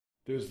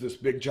There's this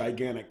big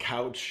gigantic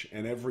couch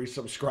and every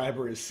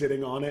subscriber is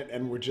sitting on it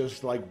and we're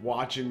just like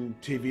watching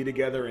TV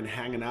together and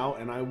hanging out,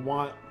 and I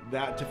want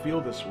that to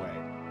feel this way.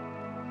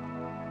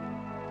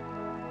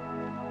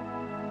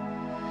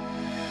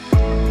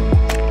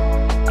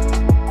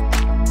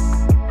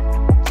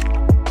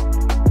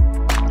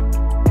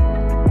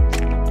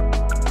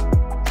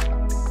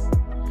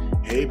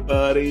 Hey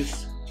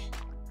buddies.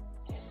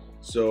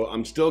 So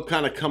I'm still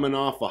kind of coming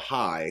off a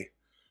high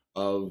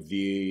of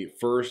the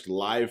first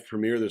live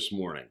premiere this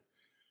morning.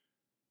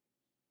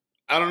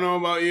 I don't know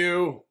about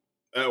you,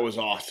 that was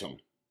awesome.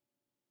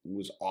 It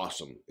was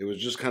awesome. It was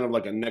just kind of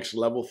like a next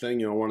level thing.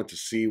 You know, I wanted to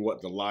see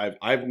what the live,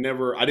 I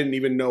didn't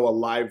even know a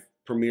live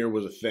premiere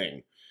was a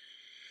thing.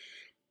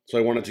 So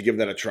I wanted to give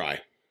that a try.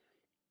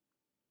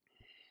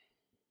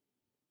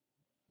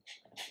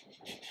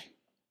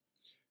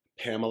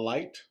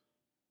 Pamelite,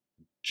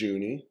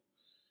 Junie,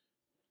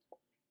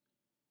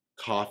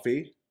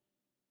 coffee,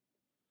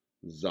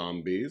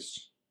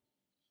 zombies,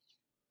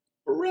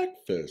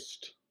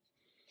 breakfast.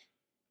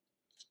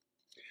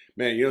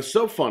 Man, you know,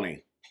 so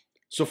funny.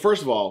 So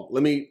first of all,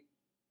 let me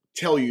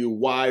tell you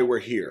why we're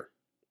here.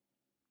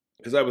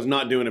 Because I was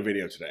not doing a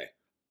video today.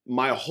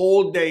 My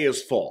whole day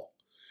is full.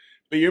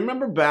 But you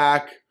remember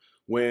back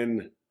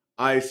when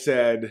I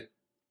said,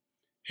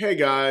 hey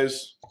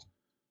guys,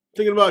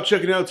 thinking about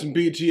checking out some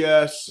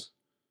BTS.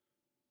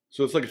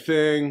 So it's like a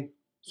thing.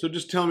 So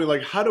just tell me,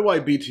 like, how do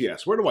I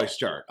BTS? Where do I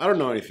start? I don't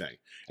know anything.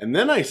 And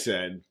then I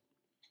said,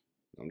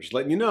 I'm just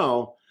letting you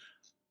know,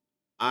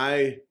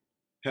 I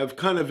have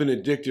kind of an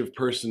addictive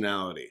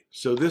personality.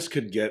 So this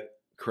could get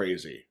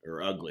crazy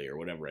or ugly or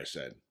whatever I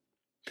said.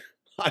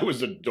 I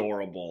was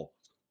adorable.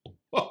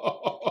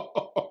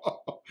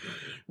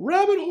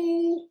 Rabbit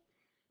hole.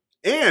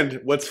 And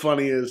what's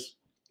funny is,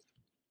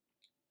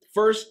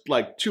 first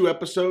like 2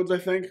 episodes, I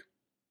think,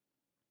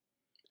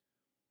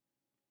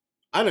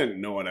 I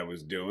didn't know what I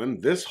was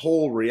doing. This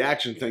whole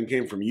reaction thing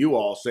came from you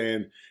all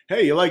saying,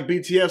 hey, you like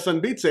BTS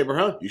on Beat Saber,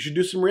 huh? You should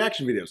do some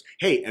reaction videos.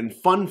 Hey, and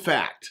fun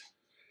fact,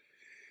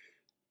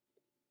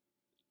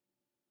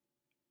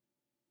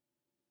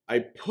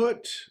 I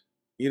put,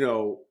 you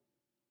know,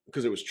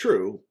 because it was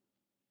true,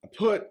 I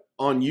put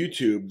on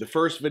YouTube, the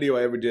first video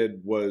I ever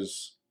did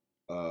was,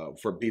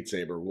 for Beat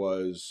Saber,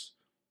 was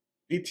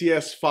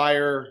BTS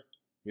Fire,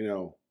 you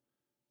know,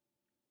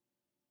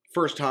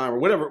 first time or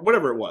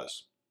whatever it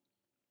was.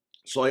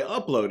 So I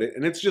upload it,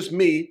 and it's just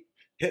me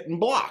hitting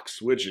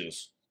blocks, which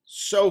is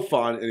so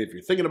fun. And if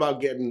you're thinking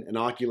about getting an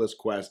Oculus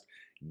Quest,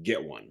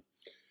 get one.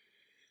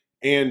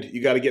 And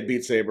you got to get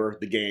Beat Saber,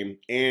 the game,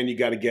 and you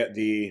got to get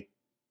the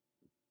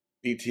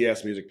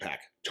BTS music pack.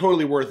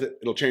 Totally worth it.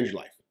 It'll change your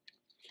life.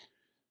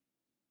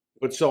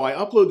 But so I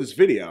upload this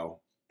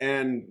video,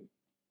 and,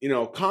 you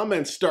know,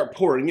 comments start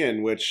pouring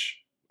in,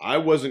 which I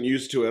wasn't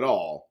used to at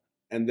all.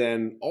 And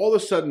then all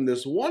of a sudden,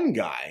 this one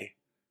guy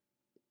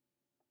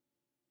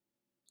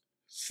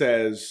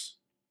says,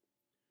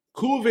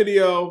 cool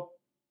video,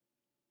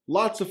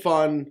 lots of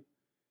fun,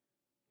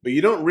 but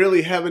you don't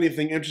really have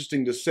anything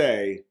interesting to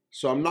say,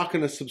 so I'm not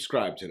going to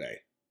subscribe today.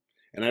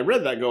 And I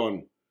read that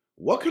going,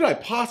 what could I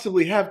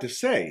possibly have to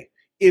say?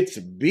 It's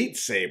Beat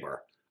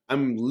Saber.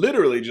 I'm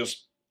literally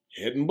just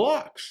hitting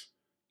blocks.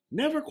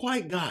 Never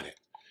quite got it.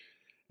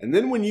 And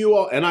then when you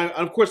all, and I,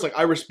 of course, like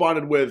I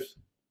responded with,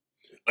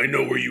 I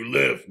know where you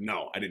live.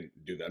 No, I didn't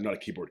do that. I'm not a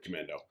keyboard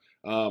commando.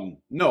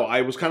 No,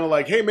 I was kind of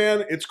like, hey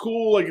man, it's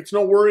cool, like it's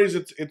no worries,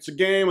 it's a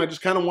game. I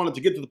just kind of wanted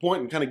to get to the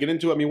point and kind of get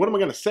into it. I mean, what am I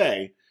gonna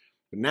say?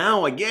 But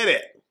now I get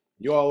it.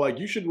 You all like,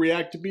 you should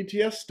react to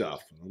BTS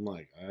stuff. And I'm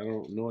like, I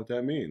don't know what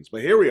that means,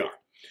 but here we are.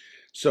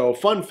 So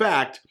fun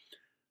fact,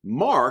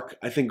 Mark,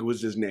 I think it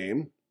was his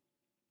name,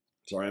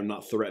 sorry, I'm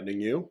not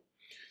threatening you,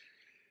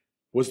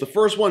 was the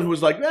first one who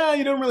was like, nah,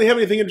 you don't really have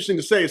anything interesting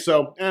to say,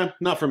 so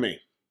not for me.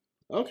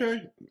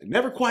 Okay,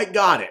 never quite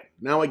got it.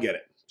 Now I get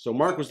it. So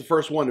Mark was the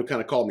first one who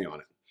kind of called me on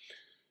it.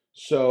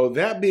 So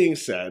that being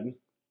said,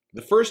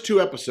 the first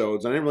 2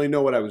 episodes, I didn't really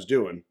know what I was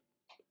doing.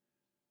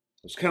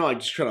 I was kind of like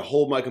just trying to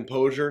hold my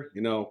composure,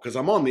 you know, because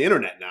I'm on the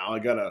internet now.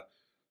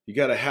 You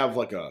gotta have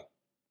like a,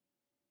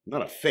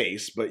 not a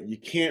face, but you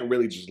can't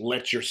really just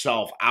let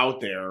yourself out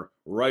there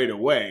right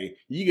away.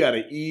 You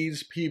gotta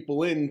ease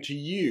people into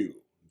you.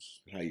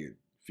 That's how you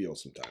feel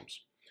sometimes.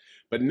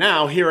 But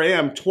now here I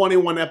am,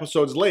 21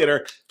 episodes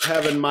later,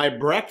 having my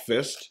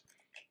breakfast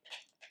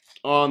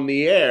on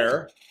the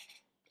air,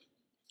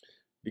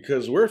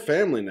 because we're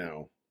family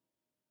now.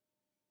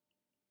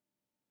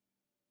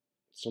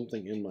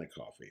 Something in my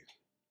coffee.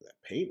 Is that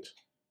paint?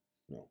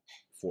 No,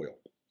 foil.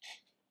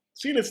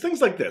 See, and it's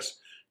things like this.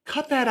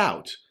 Cut that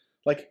out.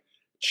 Like,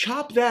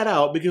 chop that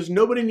out, because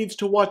nobody needs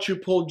to watch you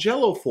pull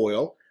Jello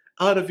foil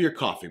out of your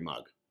coffee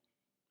mug.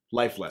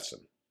 Life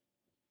lesson.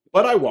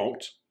 But I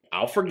won't.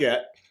 I'll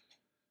forget.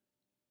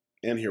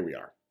 And here we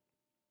are.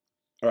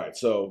 All right,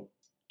 so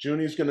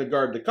Junie's going to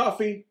guard the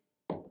coffee.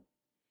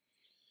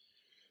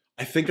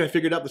 I think I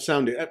figured out the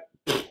sound.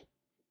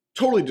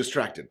 Totally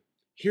distracted.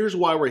 Here's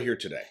why we're here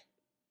today,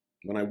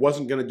 when I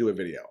wasn't going to do a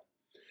video.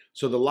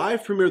 So the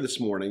live premiere this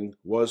morning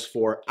was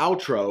for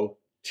outro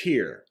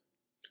tear,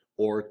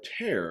 or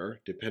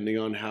tear, depending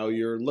on how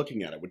you're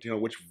looking at it,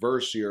 which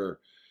verse you're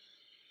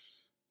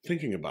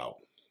thinking about.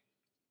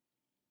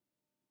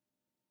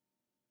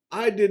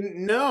 I didn't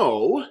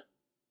know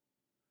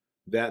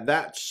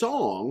that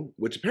song,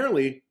 which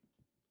apparently,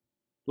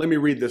 let me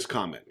read this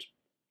comment.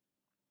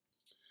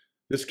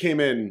 This came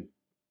in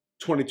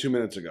 22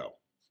 minutes ago.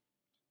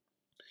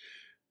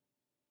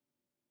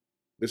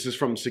 This is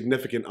from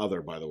Significant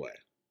Other, by the way.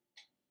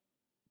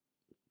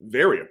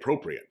 Very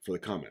appropriate for the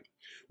comment.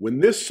 When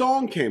this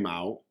song came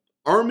out,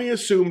 Army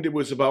assumed it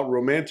was about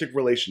romantic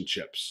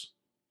relationships.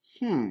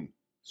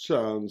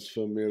 Sounds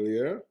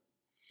familiar.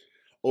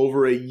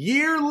 Over a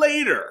year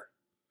later,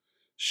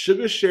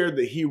 Suga shared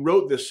that he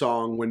wrote this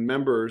song when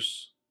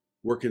members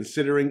were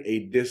considering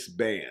a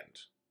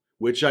disband,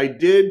 which I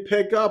did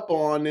pick up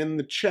on in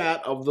the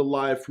chat of the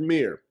live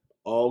premiere.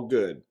 All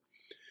good.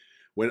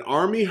 When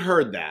Army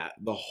heard that,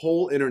 the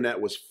whole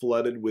internet was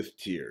flooded with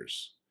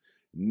tears.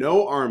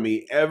 No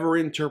Army ever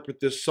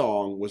interpret this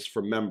song was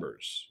for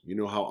members. You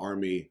know how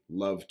Army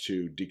love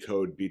to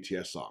decode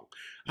BTS song.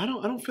 I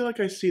don't feel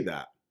like I see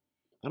that.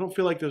 I don't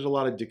feel like there's a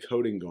lot of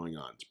decoding going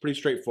on. It's pretty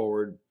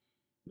straightforward.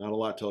 Not a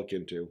lot to look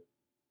into.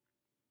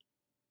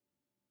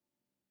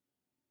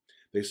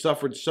 They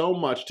suffered so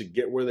much to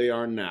get where they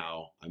are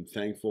now. I'm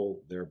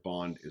thankful their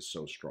bond is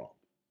so strong.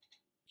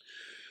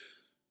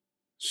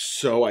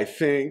 So I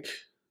think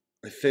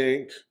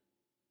it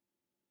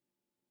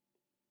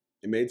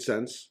made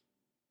sense.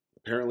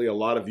 Apparently a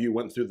lot of you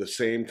went through the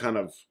same kind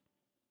of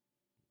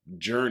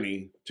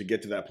journey to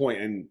get to that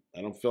point, and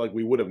I don't feel like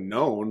we would have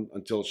known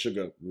until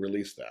Suga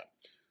released that.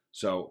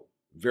 So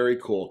very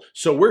cool.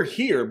 So we're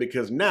here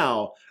because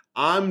now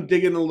I'm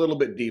digging a little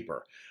bit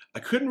deeper. I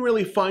couldn't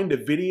really find a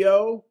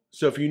video.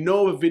 So if you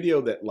know a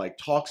video that like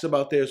talks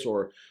about this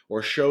or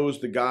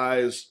shows the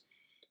guys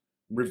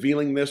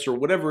revealing this or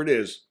whatever it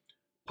is,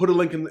 put a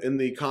link in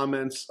the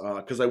comments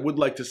because I would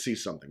like to see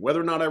something. Whether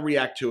or not I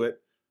react to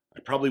it, I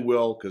probably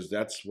will because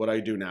that's what I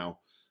do now.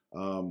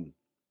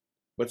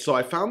 But so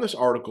I found this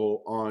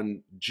article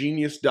on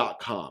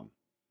genius.com.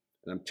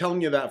 And I'm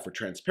telling you that for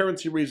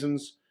transparency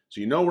reasons, so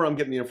you know where I'm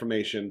getting the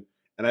information.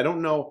 And I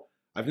don't know,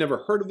 I've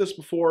never heard of this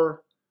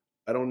before.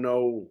 I don't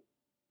know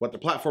what the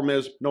platform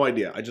is, no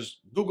idea. I just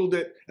Googled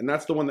it, and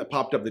that's the one that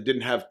popped up that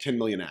didn't have 10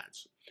 million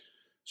ads.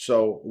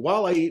 So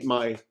while I eat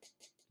my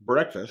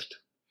breakfast,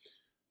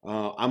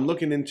 I'm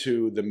looking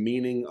into the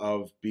meaning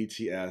of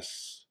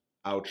BTS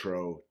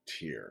outro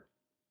Tear.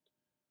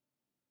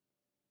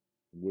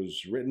 It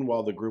was written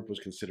while the group was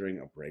considering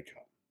a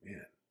breakup.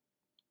 Man.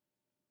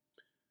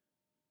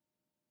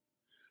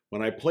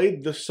 When I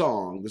played the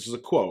song, this is a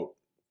quote,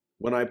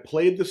 when I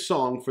played the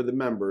song for the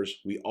members,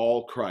 we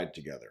all cried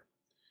together.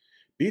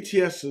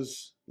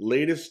 BTS's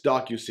latest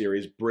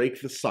docuseries,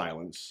 Break the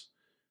Silence,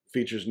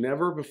 features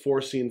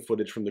never-before-seen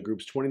footage from the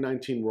group's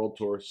 2019 world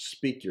tour,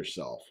 Speak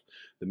Yourself.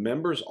 The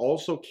members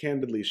also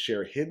candidly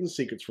share hidden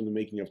secrets from the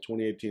making of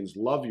 2018's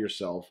Love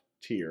Yourself,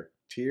 Tear.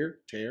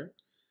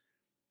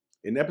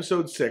 In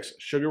episode 6,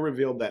 Suga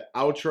revealed that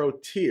outro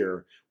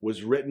Tear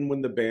was written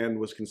when the band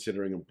was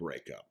considering a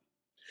breakup.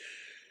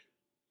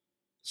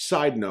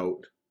 Side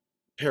note,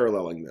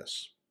 paralleling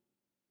this.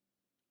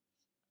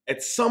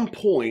 At some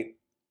point,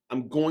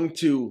 I'm going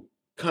to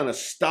kind of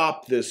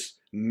stop this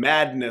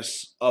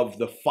madness of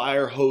the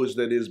fire hose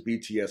that is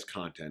BTS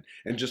content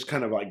and just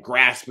kind of like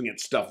grasping at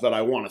stuff that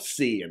I want to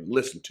see and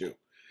listen to.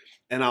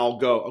 And I'll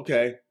go,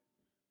 okay,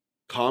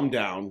 calm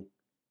down.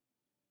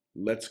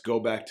 Let's go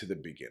back to the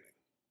beginning.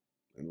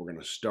 And we're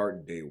going to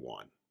start day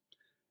one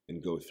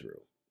and go through.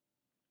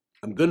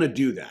 I'm going to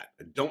do that.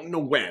 I don't know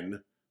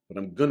when, but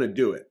I'm going to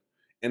do it.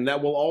 And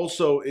that will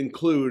also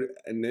include,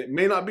 and it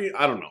may not be,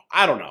 I don't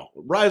know,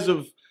 Rise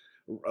of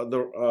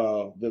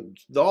all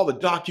the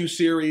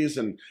docu-series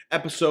and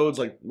episodes.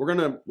 Like we're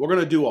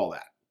gonna do all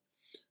that,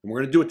 and we're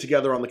gonna do it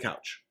together on the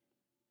couch.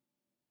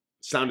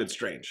 Sounded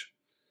strange,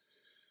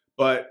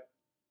 but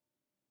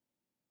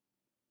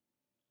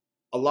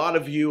a lot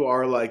of you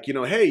are like, you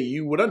know, hey,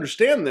 you would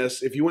understand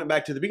this if you went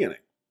back to the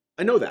beginning.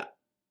 I know that.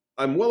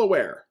 I'm well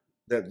aware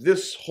that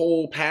this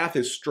whole path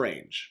is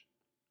strange,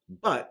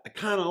 but I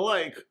kind of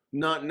like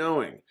not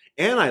knowing,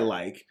 and I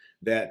like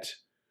that.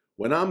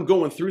 When I'm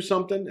going through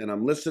something and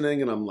I'm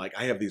listening and I'm like,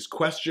 I have these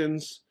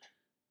questions,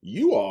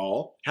 you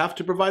all have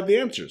to provide the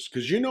answers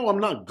because you know I'm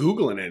not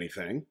Googling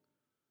anything.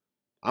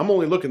 I'm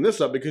only looking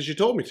this up because you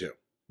told me to.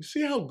 You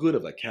see how good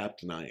of a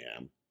captain I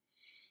am?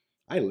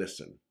 I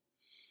listen.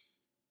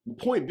 The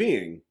point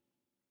being,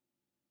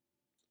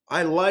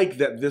 I like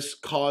that this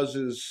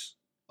causes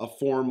a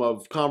form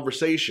of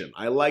conversation.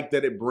 I like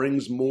that it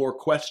brings more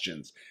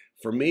questions.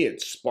 For me,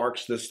 it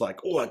sparks this like,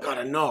 oh, I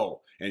gotta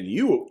know. And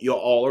you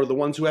all are the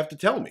ones who have to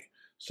tell me.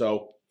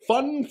 So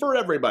fun for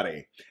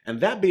everybody.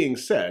 And that being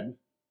said,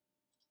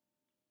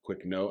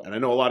 quick note, and I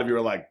know a lot of you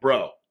are like,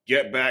 bro,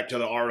 get back to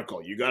the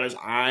article. You got us.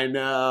 I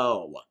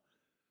know.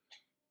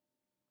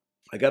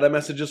 I got a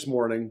message this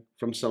morning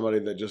from somebody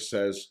that just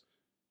says,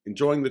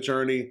 enjoying the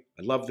journey.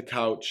 I love the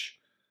couch.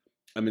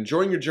 I'm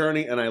enjoying your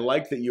journey, and I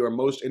like that you are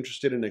most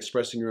interested in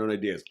expressing your own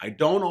ideas. I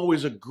don't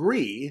always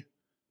agree,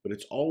 but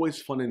it's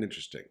always fun and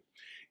interesting.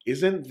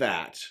 Isn't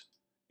that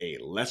a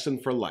lesson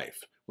for life?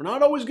 We're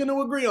not always going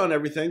to agree on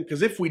everything,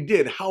 because if we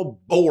did, how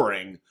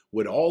boring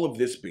would all of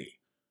this be?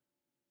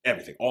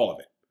 Everything, all of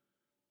it.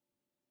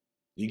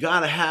 You got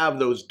to have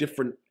those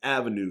different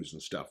avenues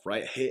and stuff,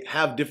 right?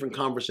 Have different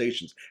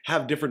conversations,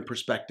 have different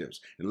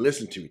perspectives, and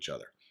listen to each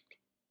other.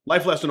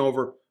 Life lesson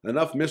over.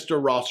 Enough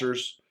Mr.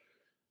 Rossers.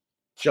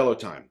 Jello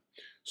time.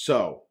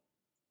 So,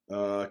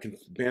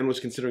 band was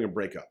considering a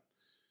breakup.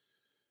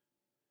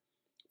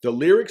 The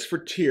lyrics for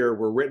Tear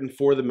were written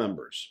for the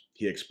members,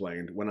 he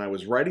explained. When I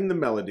was writing the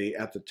melody,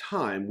 at the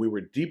time, we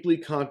were deeply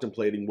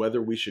contemplating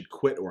whether we should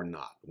quit or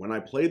not. When I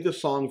played the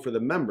song for the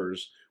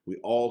members, we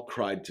all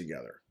cried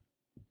together.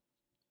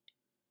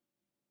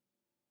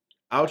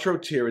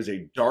 Outro Tear is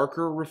a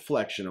darker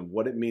reflection of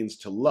what it means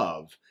to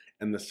love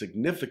and the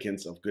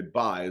significance of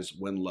goodbyes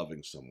when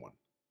loving someone.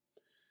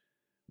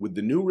 With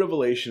the new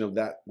revelation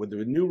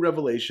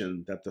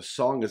that the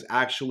song is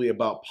actually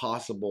about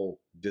possible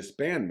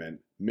disbandment,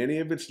 many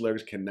of its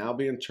lyrics can now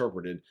be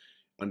interpreted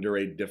under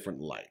a different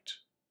light,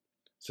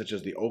 such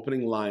as the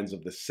opening lines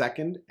of the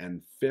second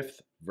and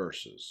fifth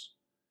verses.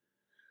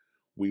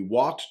 We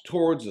walked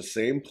towards the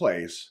same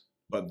place,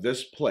 but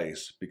this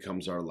place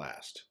becomes our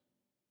last.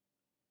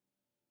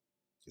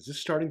 Is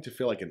this starting to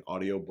feel like an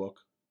audiobook?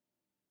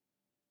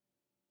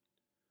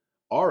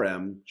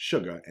 RM,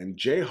 Suga, and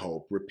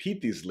J-Hope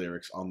repeat these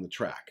lyrics on the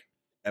track.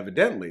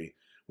 Evidently,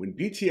 when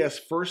BTS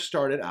first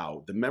started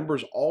out, the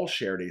members all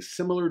shared a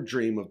similar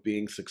dream of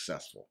being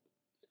successful.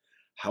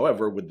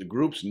 However, with the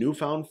group's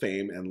newfound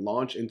fame and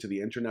launch into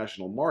the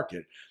international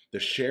market, the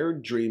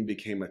shared dream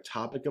became a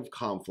topic of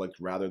conflict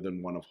rather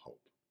than one of hope.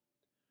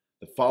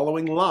 The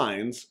following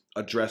lines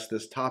address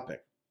this topic.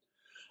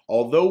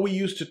 Although we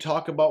used to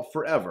talk about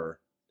forever,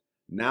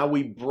 now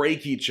we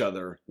break each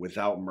other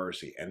without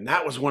mercy. And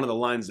that was one of the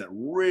lines that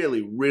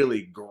really,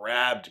 really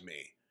grabbed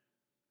me.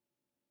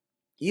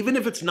 Even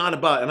if it's not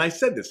about, and I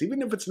said this,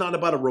 even if it's not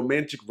about a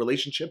romantic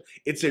relationship,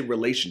 it's a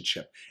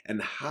relationship.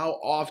 And how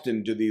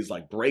often do these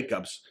like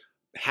breakups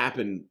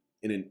happen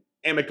in an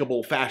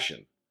amicable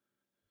fashion?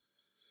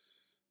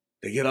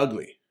 They get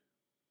ugly.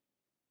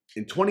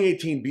 In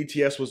 2018,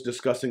 BTS was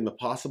discussing the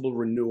possible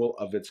renewal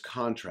of its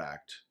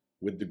contract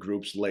with the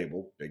group's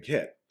label, Big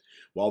Hit.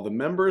 While the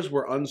members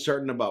were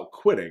uncertain about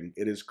quitting,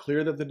 it is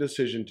clear that the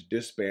decision to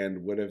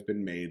disband would have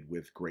been made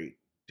with great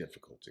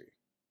difficulty.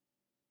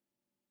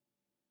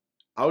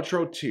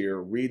 Outro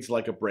Tear reads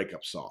like a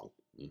breakup song.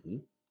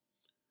 And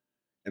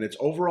its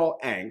overall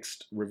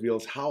angst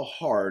reveals how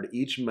hard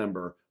each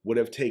member would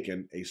have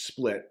taken a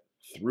split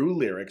through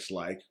lyrics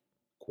like,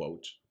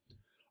 quote,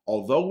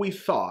 although we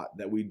thought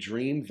that we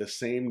dreamed the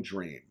same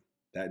dream,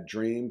 that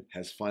dream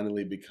has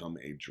finally become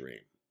a dream.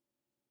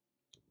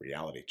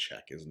 Reality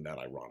check, isn't that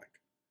ironic?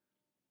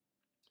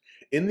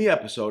 In the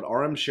episode,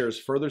 RM shares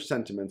further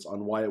sentiments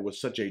on why it was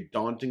such a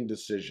daunting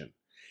decision.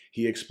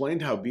 He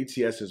explained how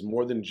BTS is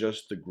more than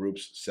just the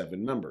group's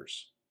 7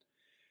 members.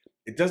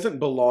 It doesn't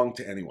belong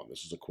to anyone.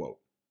 This is a quote.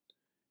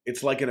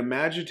 It's like an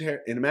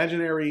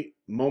imaginary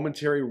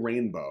momentary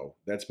rainbow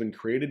that's been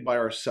created by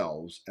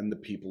ourselves and the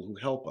people who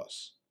help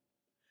us.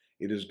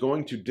 It is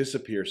going to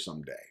disappear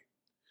someday.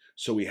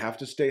 So we have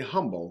to stay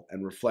humble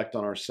and reflect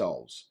on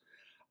ourselves.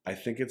 I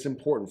think it's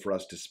important for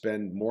us to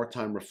spend more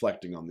time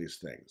reflecting on these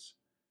things.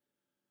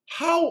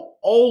 How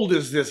old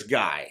is this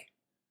guy?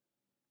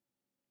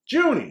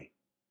 Junie.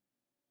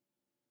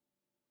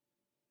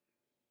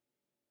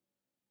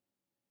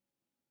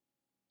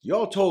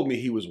 Y'all told me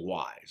he was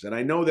wise. And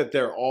I know that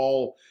they're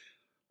all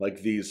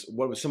like these,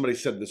 what was somebody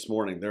said this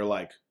morning? They're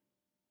like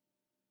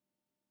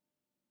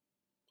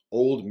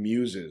old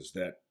muses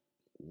that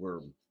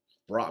were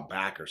brought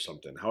back or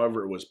something.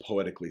 However it was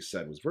poetically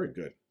said, it was very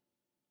good.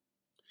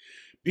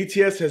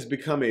 BTS has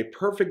become a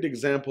perfect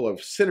example of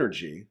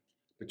synergy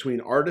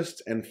between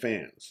artists and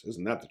fans.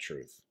 Isn't that the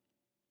truth?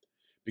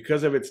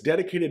 Because of its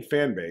dedicated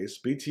fan base,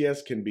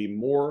 BTS can be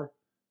more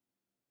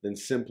than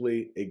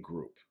simply a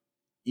group,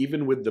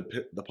 even with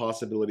the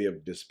possibility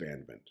of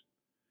disbandment.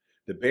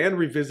 The band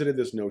revisited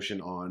this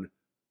notion on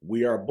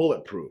We Are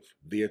Bulletproof,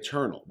 The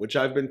Eternal, which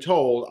I've been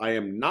told I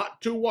am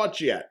not to watch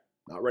yet,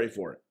 not ready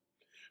for it,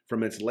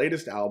 from its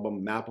latest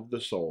album, Map of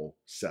the Soul,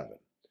 7,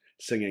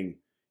 singing,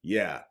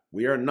 yeah,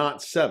 we are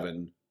not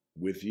 7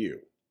 with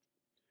you.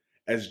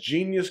 As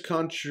Genius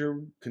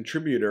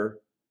contributor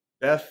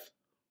Beth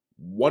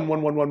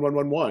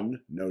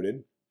 111111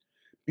 noted,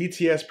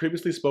 BTS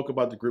previously spoke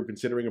about the group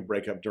considering a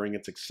breakup during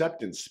its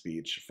acceptance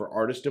speech for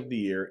Artist of the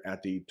Year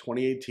at the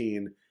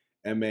 2018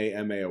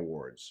 MAMA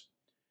Awards.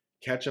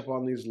 Catch up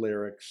on these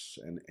lyrics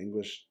and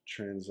English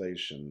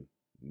translation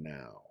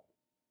now.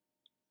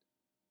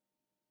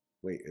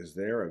 Wait, is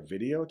there a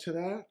video to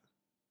that?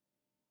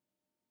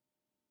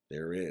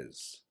 There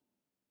is.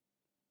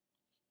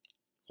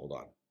 Hold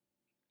on.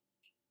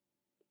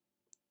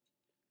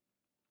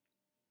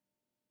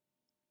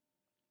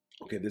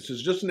 Okay, this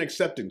is just an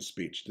acceptance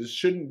speech. This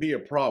shouldn't be a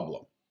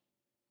problem.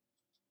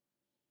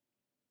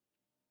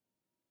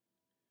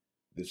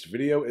 This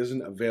video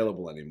isn't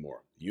available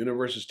anymore. The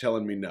universe is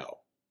telling me no.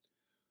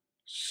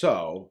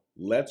 So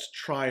let's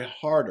try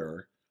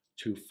harder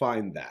to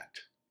find that.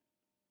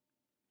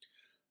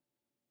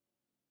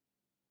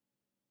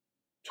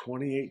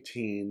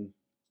 2018.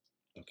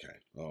 Okay.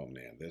 Oh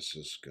man, this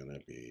is gonna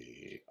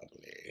be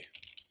ugly.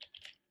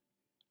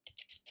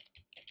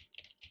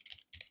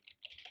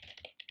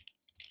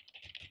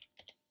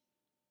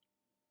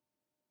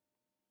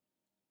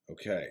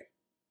 Okay.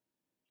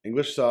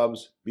 English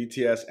subs,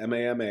 BTS,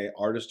 MAMA,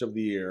 Artist of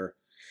the Year.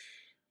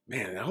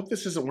 Man, I hope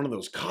this isn't one of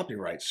those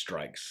copyright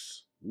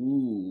strikes.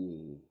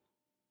 Ooh.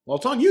 Well,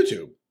 it's on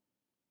YouTube.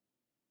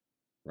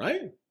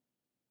 Right?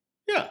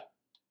 Yeah.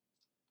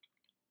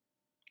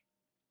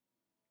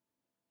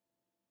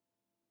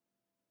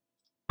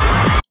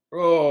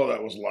 Oh,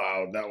 that was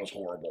loud. That was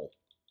horrible.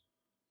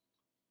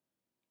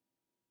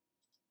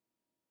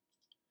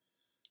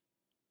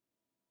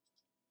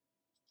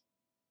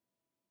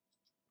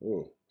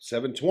 Ooh,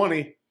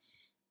 720.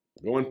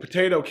 Going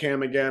potato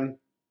cam again.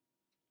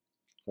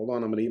 Hold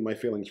on, I'm going to eat my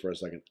feelings for a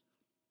second.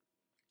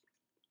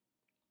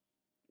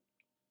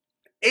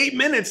 8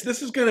 minutes?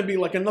 This is going to be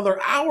like another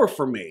hour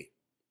for me.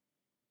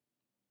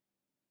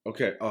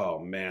 Okay, oh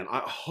man,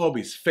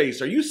 Hobie's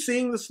face. Are you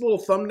seeing this little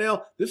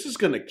thumbnail? This is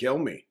going to kill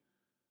me.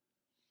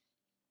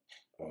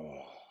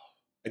 Oh,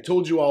 I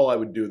told you all I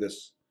would do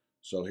this,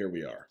 so here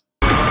we are.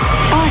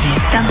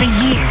 Artist of the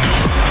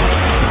Year.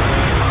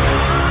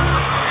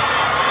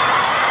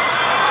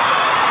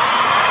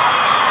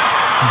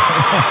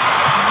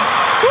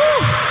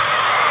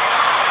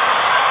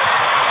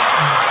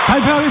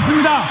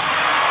 발표하겠습니다.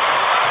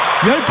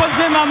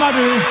 10번째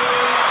마마를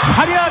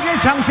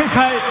화려하게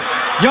장식할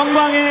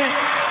영광의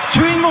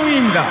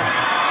주인공입니다.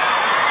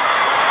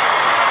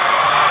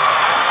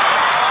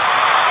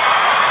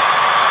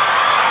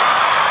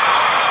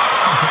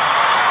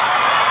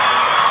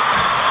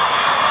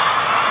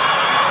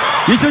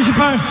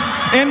 (2018)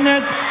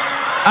 엠넷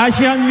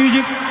아시안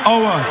뮤직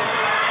어워드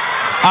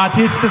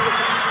아티스트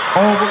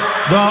오브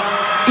더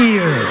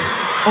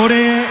이어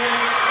올해의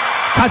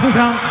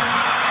가수상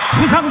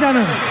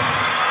수상자는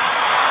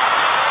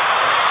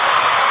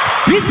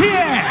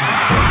BTS!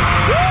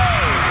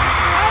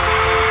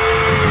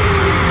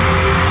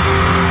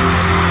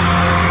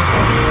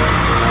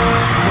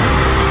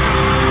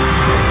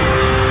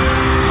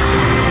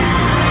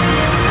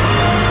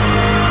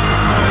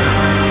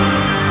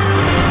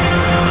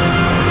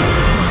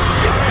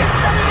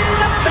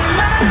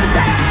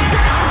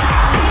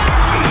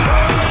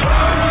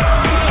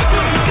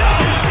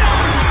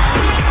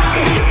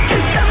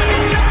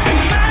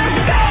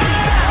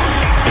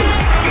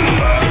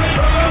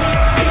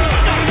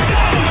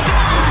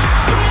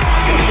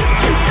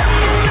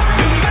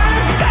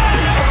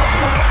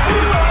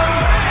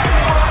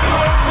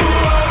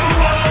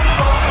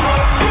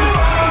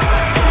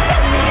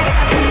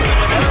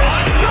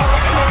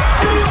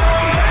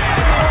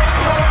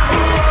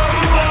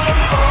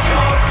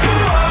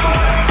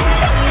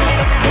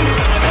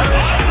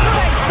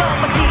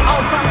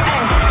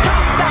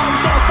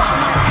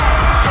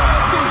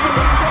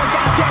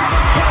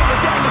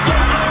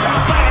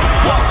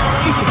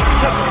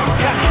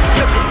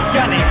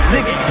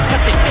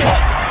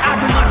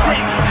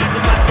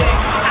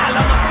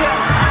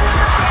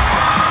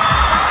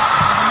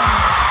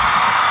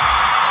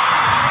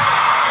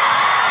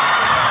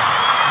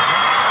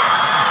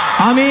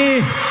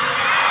 아미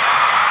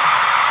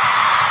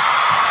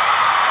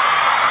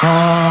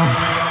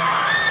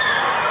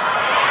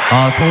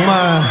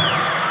정말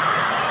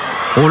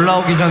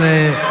올라오기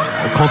전에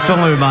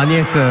걱정을 많이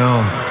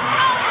했어요.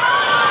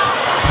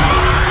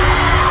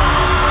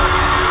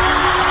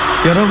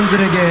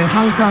 여러분들에게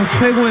항상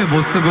최고의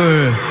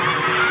모습을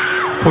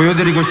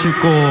보여드리고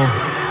싶고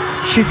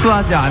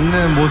실수하지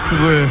않는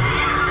모습을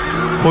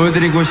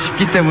보여드리고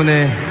싶기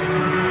때문에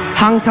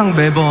항상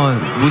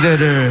매번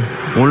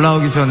무대를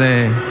올라오기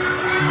전에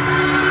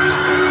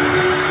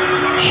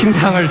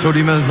심장을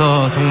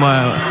졸이면서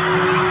정말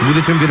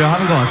무대 준비를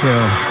하는 것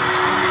같아요.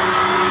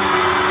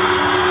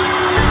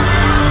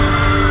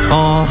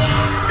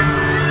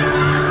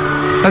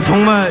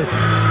 정말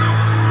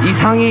이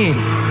상이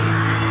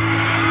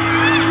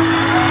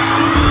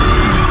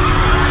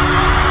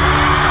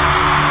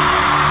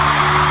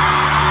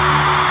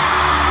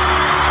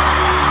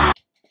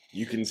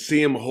You can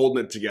see him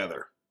holding it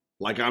together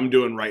like I'm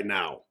doing right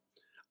now.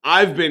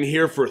 I've been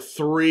here for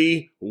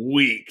 3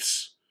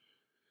 weeks.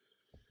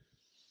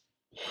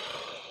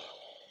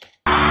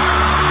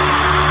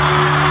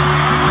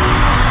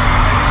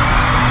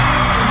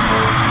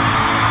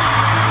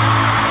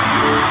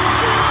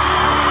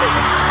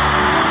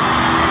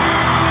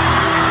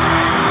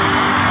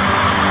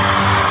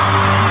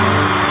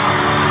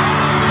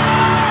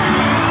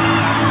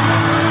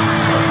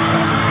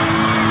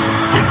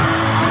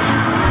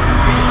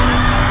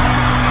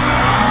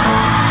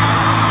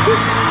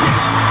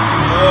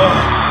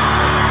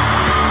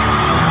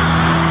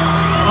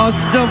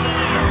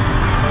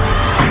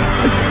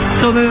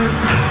 저는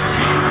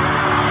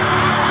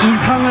이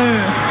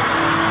상을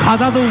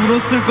받아도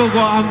울었을 거고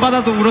안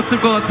받아도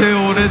울었을 것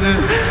같아요.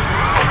 올해는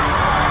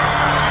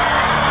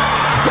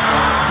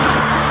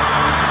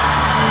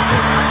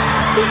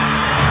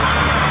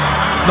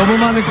너무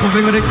많은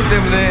고생을 했기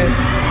때문에,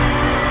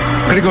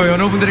 그리고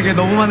여러분들에게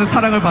너무 많은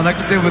사랑을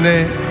받았기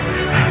때문에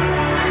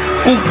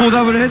꼭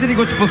보답을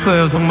해드리고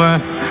싶었어요.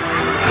 정말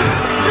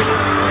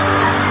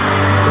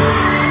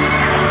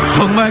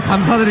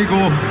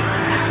감사드리고,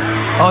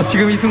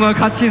 지금 이 순간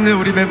같이 있는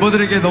우리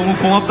멤버들에게 너무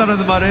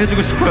고맙다라는 말을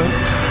해주고 싶어요.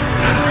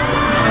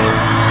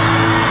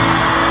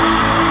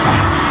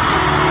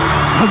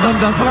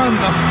 감사합니다.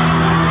 사랑합니다.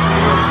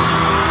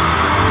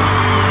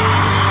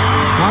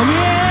 아멘.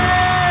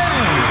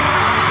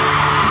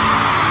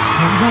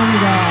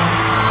 감사합니다.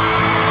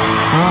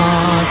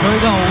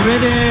 저희가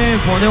올해를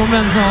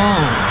보내오면서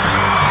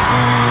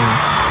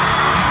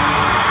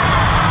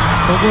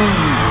조금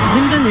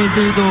힘든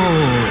일들도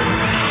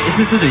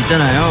있을 수도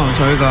있잖아요.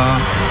 저희가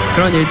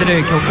그런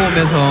일들을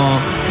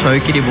겪어오면서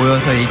저희끼리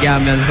모여서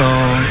얘기하면서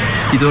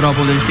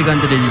뒤돌아보는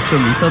시간들이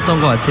좀 있었던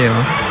것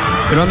같아요.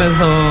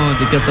 그러면서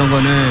느꼈던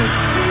거는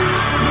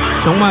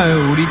정말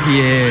우리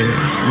뒤에,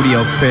 우리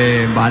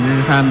옆에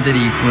많은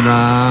사람들이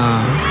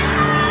있구나.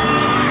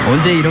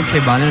 언제 이렇게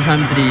많은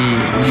사람들이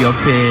우리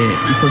옆에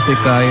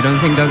있었을까, 이런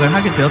생각을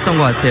하게 되었던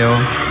것 같아요.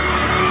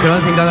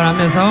 그런 생각을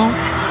하면서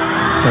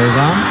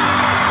저희가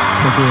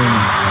조금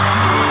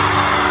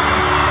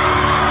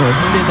더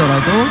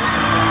힘들더라도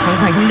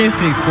항상 힘낼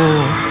수 있고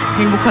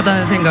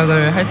행복하다는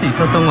생각을 할 수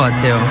있었던 것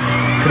같아요.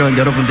 그런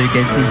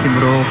여러분들께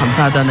진심으로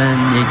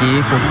감사하다는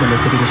얘기 꼭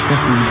전해드리고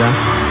싶었습니다.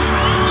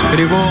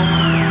 그리고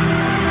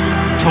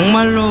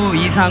정말로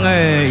이 상을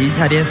이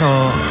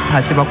자리에서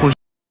다시 받고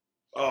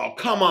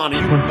Come on,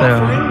 are you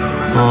buffering?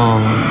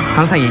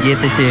 항상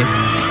얘기했듯이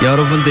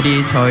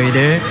여러분들이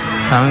저희를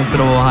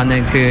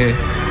자랑스러워하는 그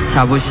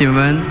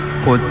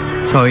자부심은 곧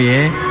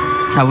저희의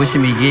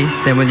자부심이기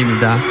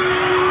때문입니다.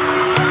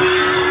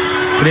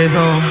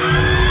 그래서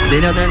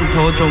내년은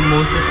더 좋은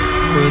모습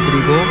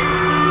보여드리고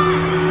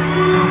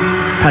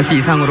다시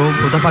이상으로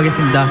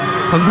보답하겠습니다.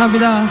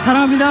 감사합니다.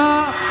 사랑합니다.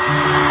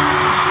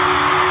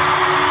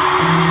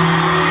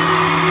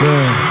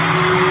 네.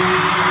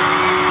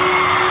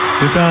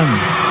 일단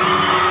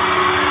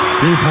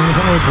이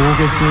방송을 보고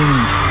계신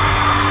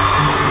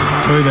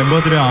저희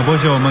멤버들의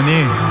아버지,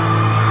 어머니,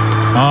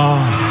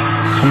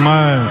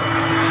 정말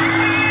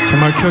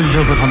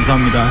키워주셔서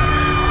감사합니다.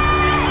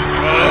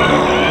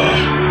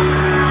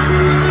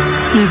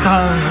 이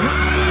상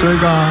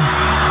저희가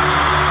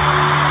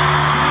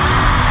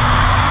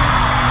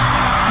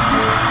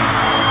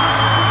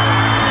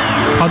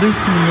받을 수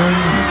있는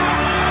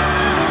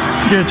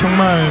게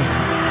정말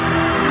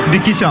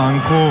믿기지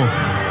않고,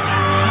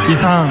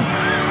 이상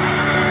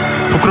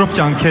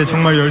부끄럽지 않게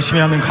정말 열심히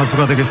하는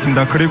가수가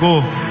되겠습니다.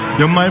 그리고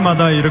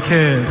연말마다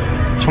이렇게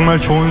정말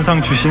좋은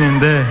상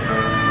주시는데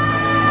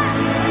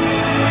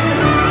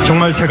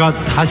정말 제가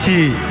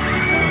다시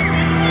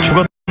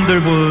죽었던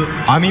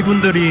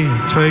아미분들이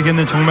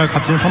저에게는 정말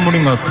값진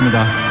선물인 것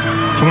같습니다.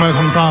 정말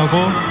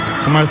감사하고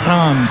정말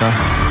사랑합니다.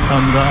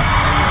 감사합니다.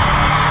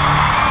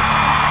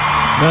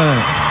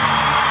 네.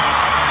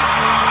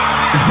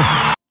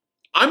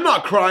 I'm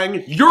not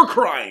crying, you're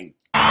crying.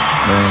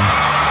 네.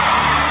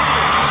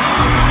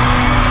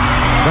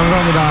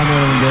 감사합니다,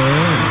 여러분들.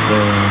 네.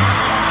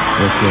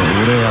 이렇게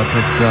올해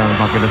아티스트랑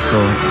받게 돼서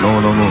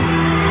너무너무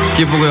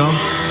기쁘고요.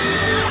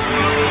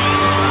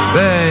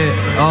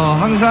 네,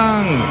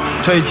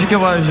 항상 저희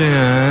지켜봐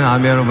주시는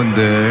아미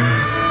여러분들,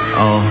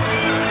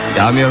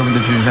 아미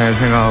여러분들 주인상을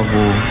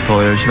생각하고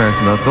더 열심히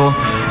하겠습니다. 또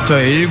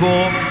저희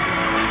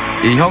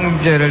이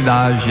형제를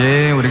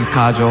낳아주신 우리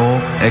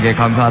가족에게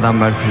감사하다는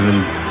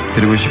말씀을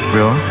드리고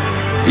싶고요.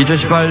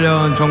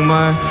 2018년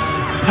정말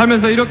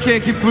살면서 이렇게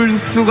기쁠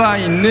수가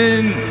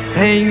있는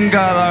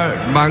해인가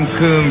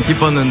만큼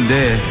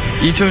기뻤는데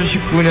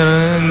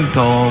 2019년은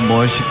더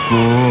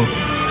멋있고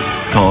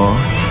더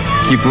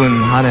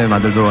기쁜 한 해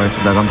만들도록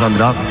하겠습니다.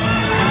 감사합니다.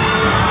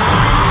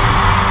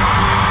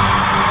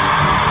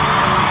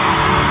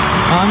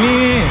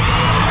 아미.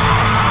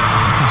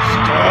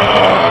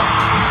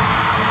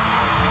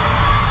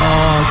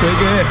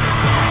 되게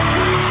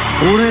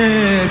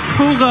올해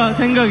초가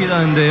생각이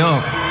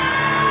나는데요.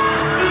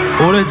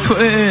 올해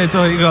초에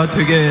저희가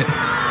되게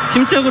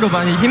심적으로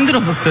많이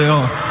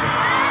힘들었었어요.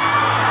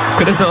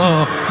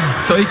 그래서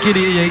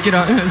저희끼리 얘기를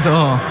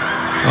하면서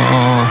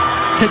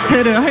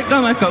대퇴를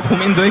할까 말까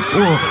고민도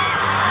했고,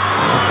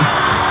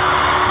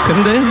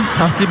 근데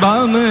다시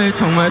마음을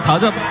정말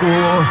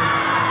다잡고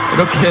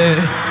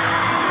이렇게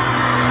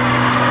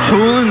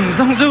좋은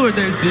성적을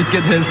낼 수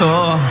있게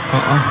돼서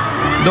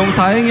너무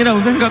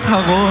다행이라고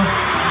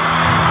생각하고,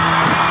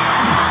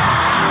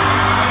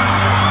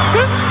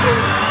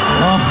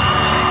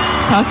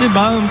 다시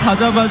마음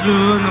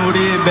다잡아준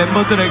우리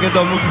멤버들에게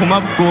너무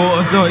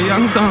고맙고, 저희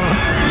항상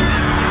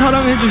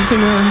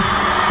사랑해주시는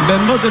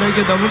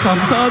멤버들에게 너무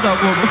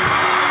감사하다고,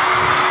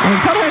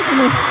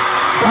 사랑해주는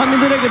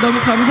아미들에게 너무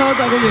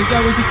감사하다고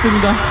얘기하고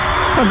싶습니다.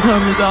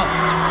 감사합니다.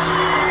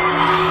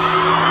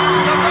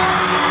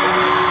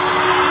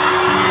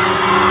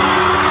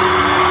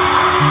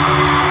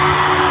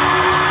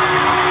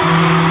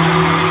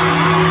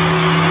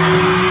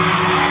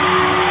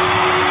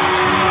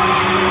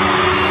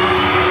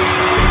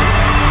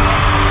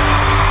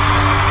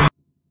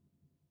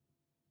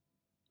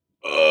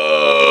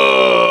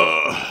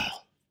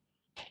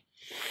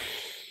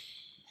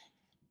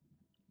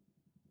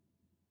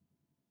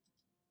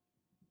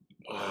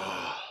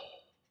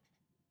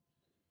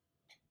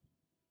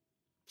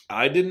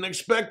 I didn't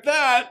expect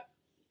that.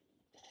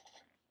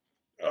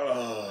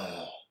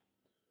 Ugh.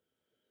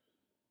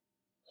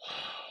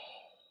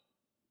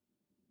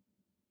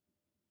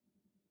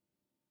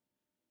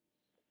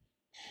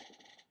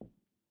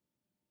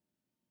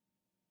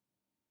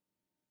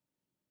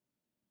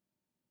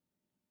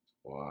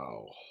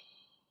 Wow.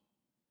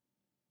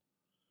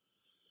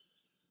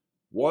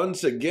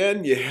 Once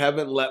again, you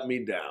haven't let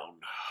me down.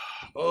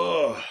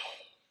 Ugh.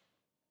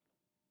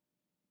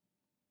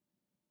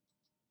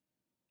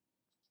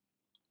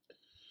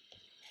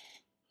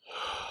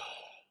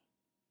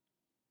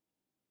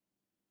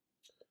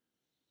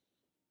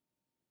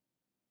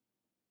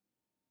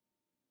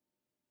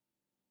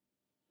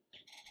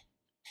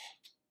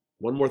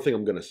 One more thing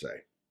I'm going to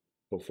say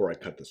before I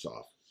cut this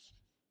off.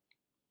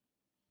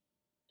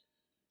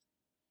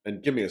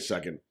 And give me a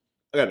second.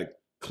 I got to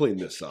clean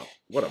this up.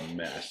 What a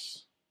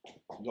mess.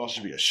 Y'all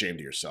should be ashamed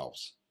of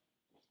yourselves.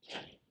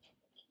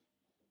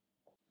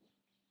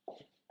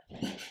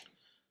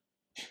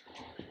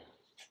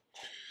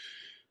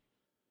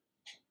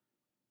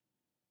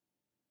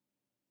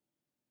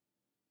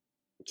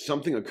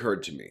 Something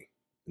occurred to me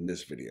in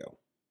this video.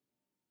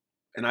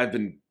 And I've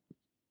been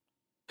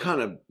kind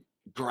of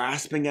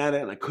grasping at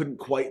it and I couldn't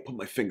quite put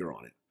my finger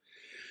on it.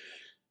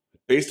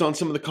 Based on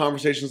some of the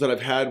conversations that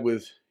I've had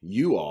with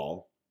you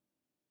all,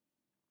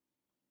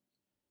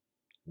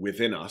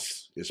 within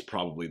us is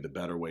probably the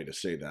better way to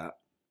say that.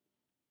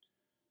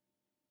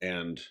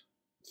 And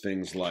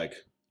things like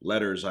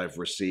letters I've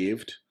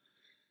received.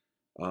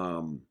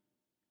 I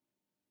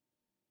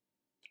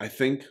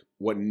think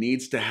what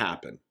needs to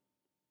happen,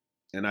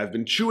 and I've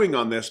been chewing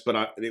on this,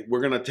 but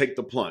we're going to take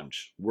the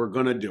plunge. We're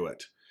going to do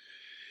it.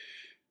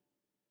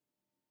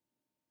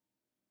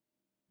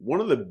 One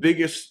of the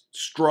biggest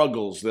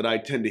struggles that I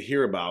tend to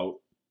hear about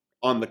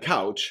on the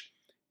couch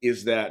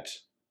is that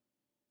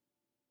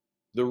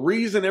the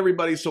reason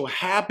everybody's so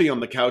happy on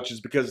the couch is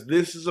because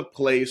this is a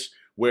place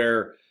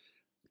where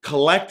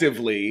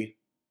collectively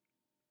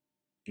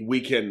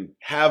we can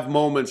have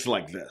moments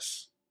like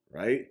this,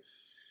 right?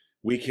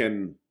 We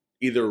can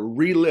either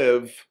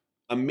relive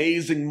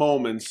amazing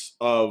moments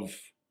of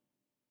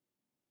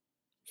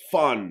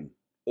fun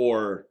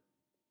or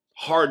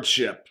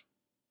hardship,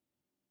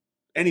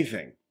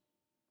 anything,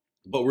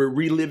 but we're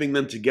reliving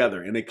them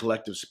together in a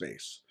collective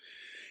space.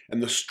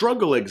 And the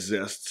struggle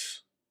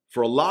exists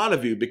for a lot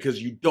of you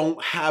because you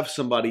don't have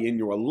somebody in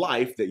your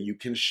life that you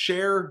can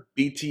share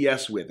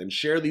BTS with and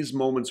share these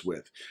moments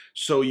with.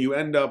 So you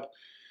end up,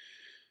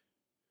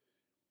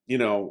 you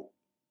know,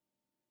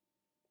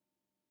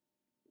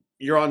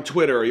 you're on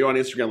Twitter or you're on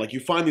Instagram, like you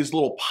find these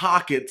little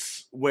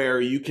pockets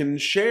where you can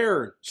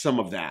share some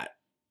of that.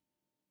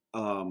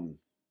 And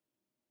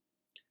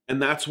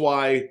that's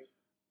why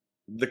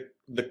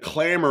the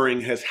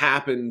clamoring has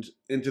happened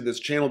into this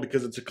channel,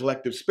 because it's a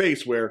collective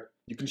space where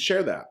you can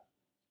share that.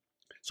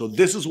 So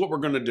this is what we're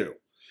going to do.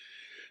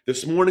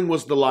 This morning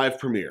was the live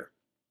premiere.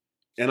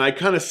 And I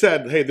kind of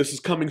said, hey, this is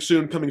coming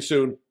soon, coming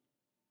soon.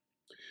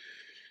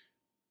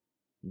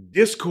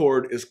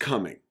 Discord is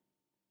coming.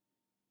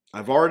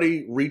 I've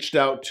already reached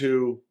out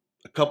to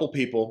a couple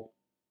people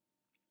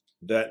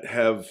that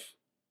have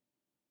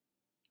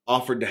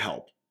offered to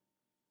help.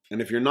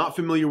 And if you're not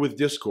familiar with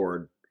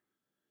Discord,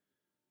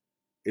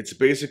 it's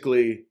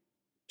basically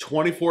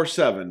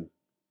 24/7.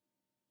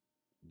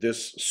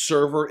 This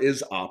server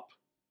is up.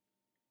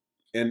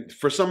 And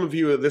for some of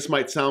you, this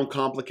might sound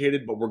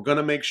complicated, but we're going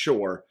to make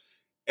sure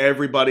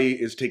everybody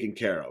is taken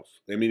care of.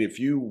 I mean, if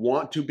you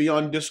want to be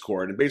on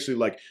Discord, and basically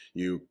like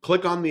you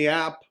click on the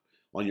app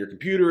on your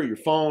computer or your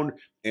phone,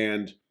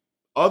 and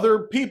other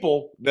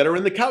people that are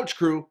in the couch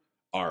crew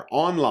are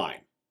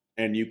online.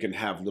 And you can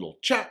have little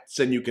chats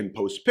and you can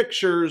post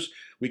pictures.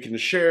 We can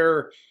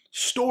share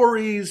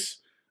stories.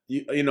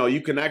 You know,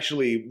 you can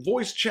actually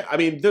voice chat. I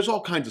mean, there's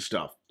all kinds of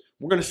stuff.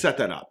 We're going to set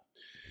that up.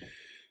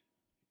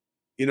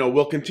 You know,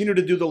 we'll continue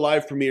to do the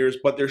live premieres,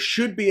 but there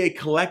should be a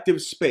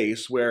collective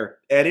space where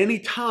at any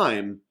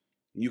time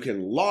you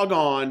can log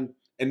on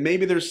and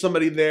maybe there's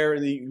somebody there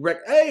and you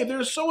hey,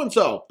 there's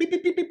so-and-so. Beep,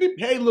 beep, beep, beep, beep.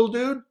 Hey, little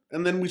dude.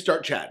 And then we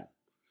start chatting.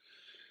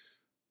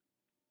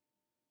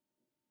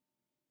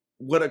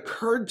 What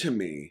occurred to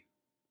me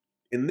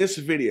in this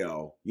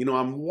video, you know,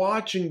 I'm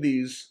watching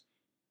these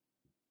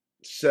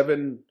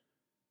seven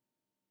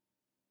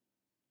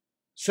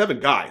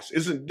guys.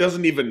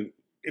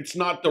 It's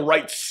not the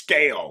right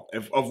scale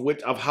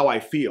of how I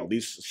feel.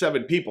 These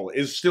 7 people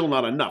is still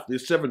not enough.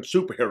 These 7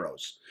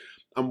 superheroes.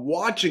 I'm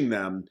watching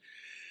them.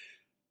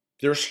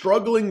 They're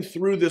struggling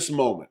through this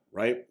moment,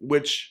 right?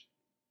 Which,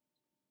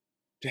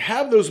 to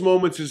have those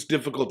moments is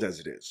difficult as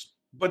it is.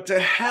 But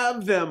to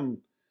have them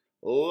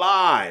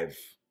live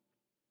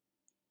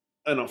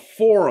in a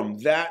forum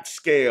that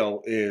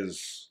scale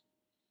is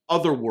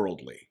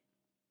otherworldly.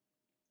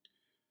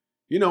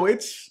 You know,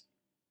 it's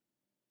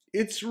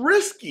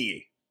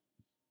risky.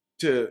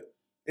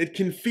 It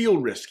can feel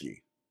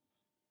risky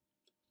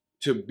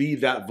to be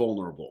that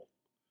vulnerable.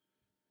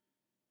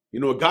 You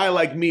know, a guy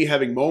like me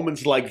having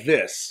moments like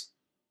this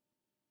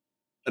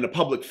in a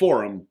public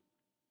forum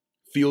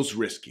feels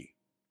risky.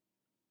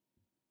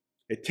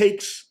 It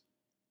takes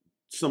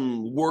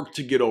some work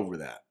to get over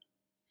that.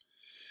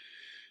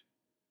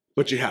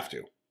 But you have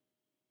to.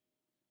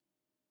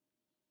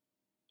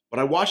 But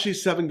I watch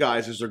these 7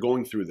 guys as they're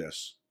going through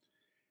this,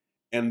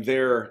 and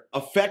their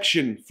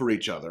affection for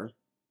each other.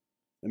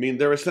 I mean,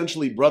 they're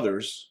essentially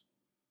brothers,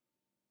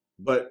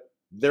 but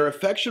their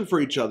affection for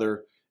each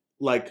other,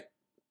 like,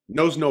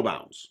 knows no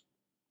bounds.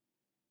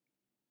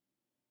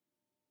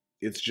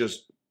 It's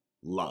just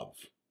love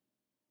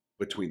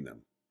between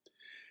them.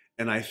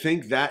 And I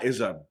think that is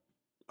a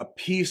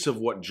piece of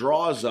what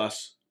draws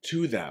us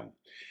to them.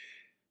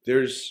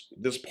 There's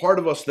this part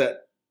of us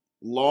that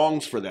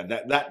longs for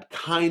that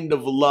kind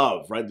of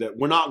love, right? That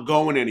we're not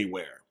going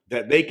anywhere.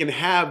 That they can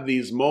have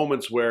these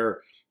moments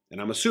where, and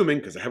I'm assuming,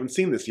 because I haven't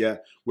seen this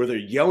yet, where they're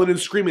yelling and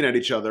screaming at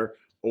each other,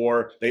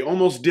 or they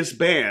almost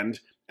disband,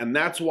 and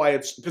that's why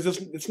because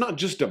it's not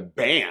just a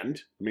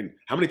band. I mean,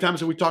 how many times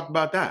have we talked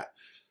about that?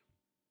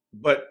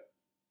 But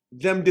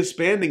them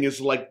disbanding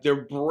is like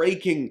they're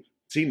breaking.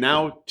 See,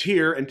 now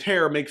tear and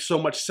tear makes so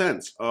much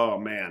sense. Oh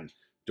man,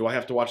 do I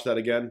have to watch that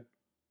again?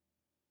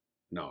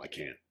 No, I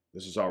can't.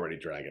 This is already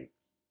dragging.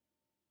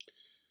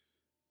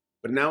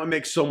 But now it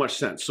makes so much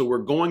sense. So we're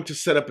going to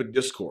set up a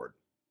Discord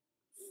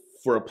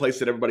for a place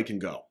that everybody can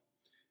go.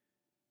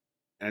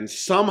 And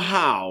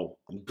somehow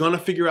I'm going to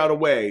figure out a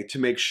way to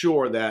make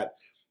sure that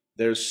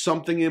there's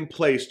something in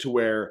place to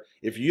where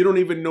if you don't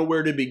even know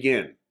where to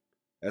begin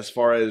as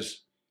far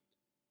as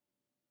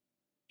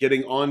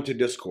getting onto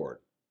Discord,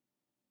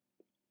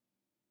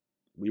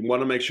 we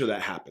want to make sure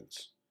that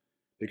happens.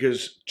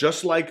 Because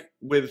just like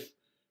with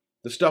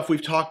the stuff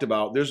we've talked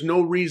about, there's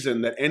no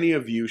reason that any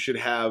of you should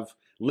have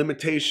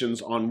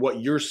limitations on what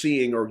you're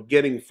seeing or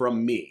getting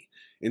from me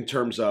in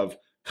terms of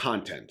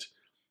content.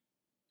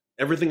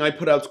 Everything I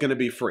put out is going to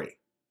be free.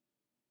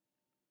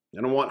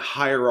 I don't want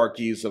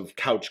hierarchies of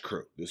couch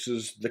crew. This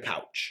is the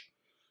couch.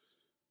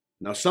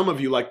 Now, some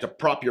of you like to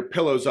prop your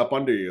pillows up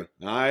under you.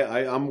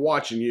 I'm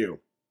watching you.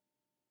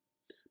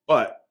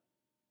 But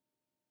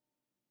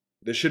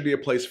there should be a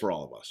place for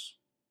all of us.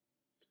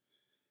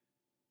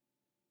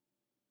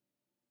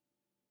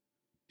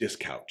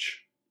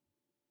 Discouch.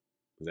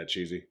 Is that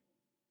cheesy?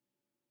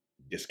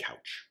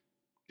 Discouch.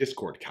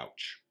 Discord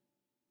couch.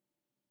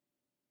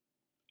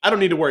 I don't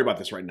need to worry about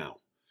this right now.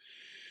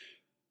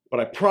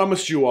 But I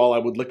promised you all I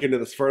would look into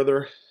this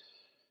further.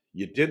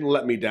 You didn't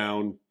let me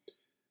down.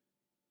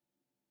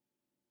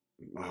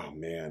 Oh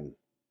man.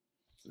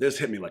 This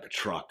hit me like a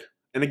truck.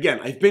 And again,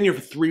 I've been here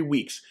for 3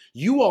 weeks.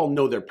 You all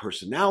know their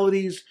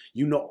personalities.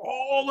 You know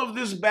all of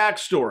this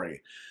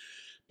backstory.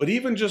 But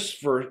even just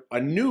for a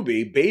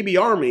newbie, baby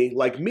army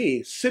like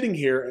me, sitting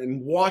here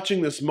and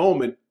watching this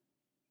moment,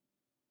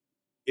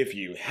 if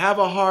you have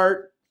a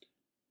heart,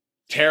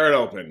 tear it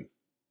open.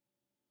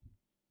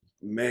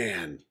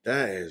 Man,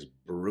 that is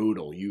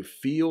brutal. You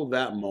feel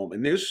that moment.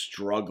 And they're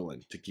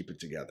struggling to keep it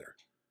together.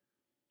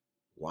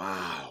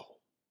 Wow.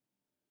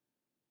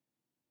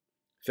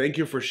 Thank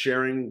you for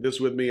sharing this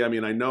with me. I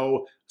mean, I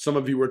know some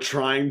of you were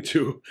trying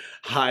to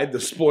hide the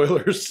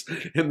spoilers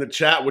in the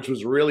chat, which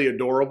was really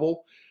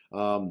adorable.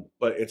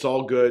 But it's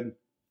all good.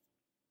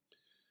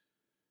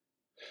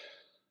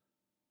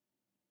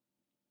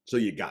 So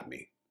you got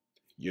me.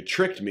 You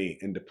tricked me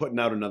into putting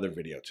out another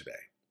video today.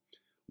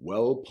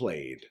 Well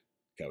played,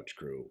 Couch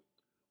Crew.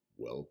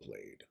 Well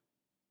played.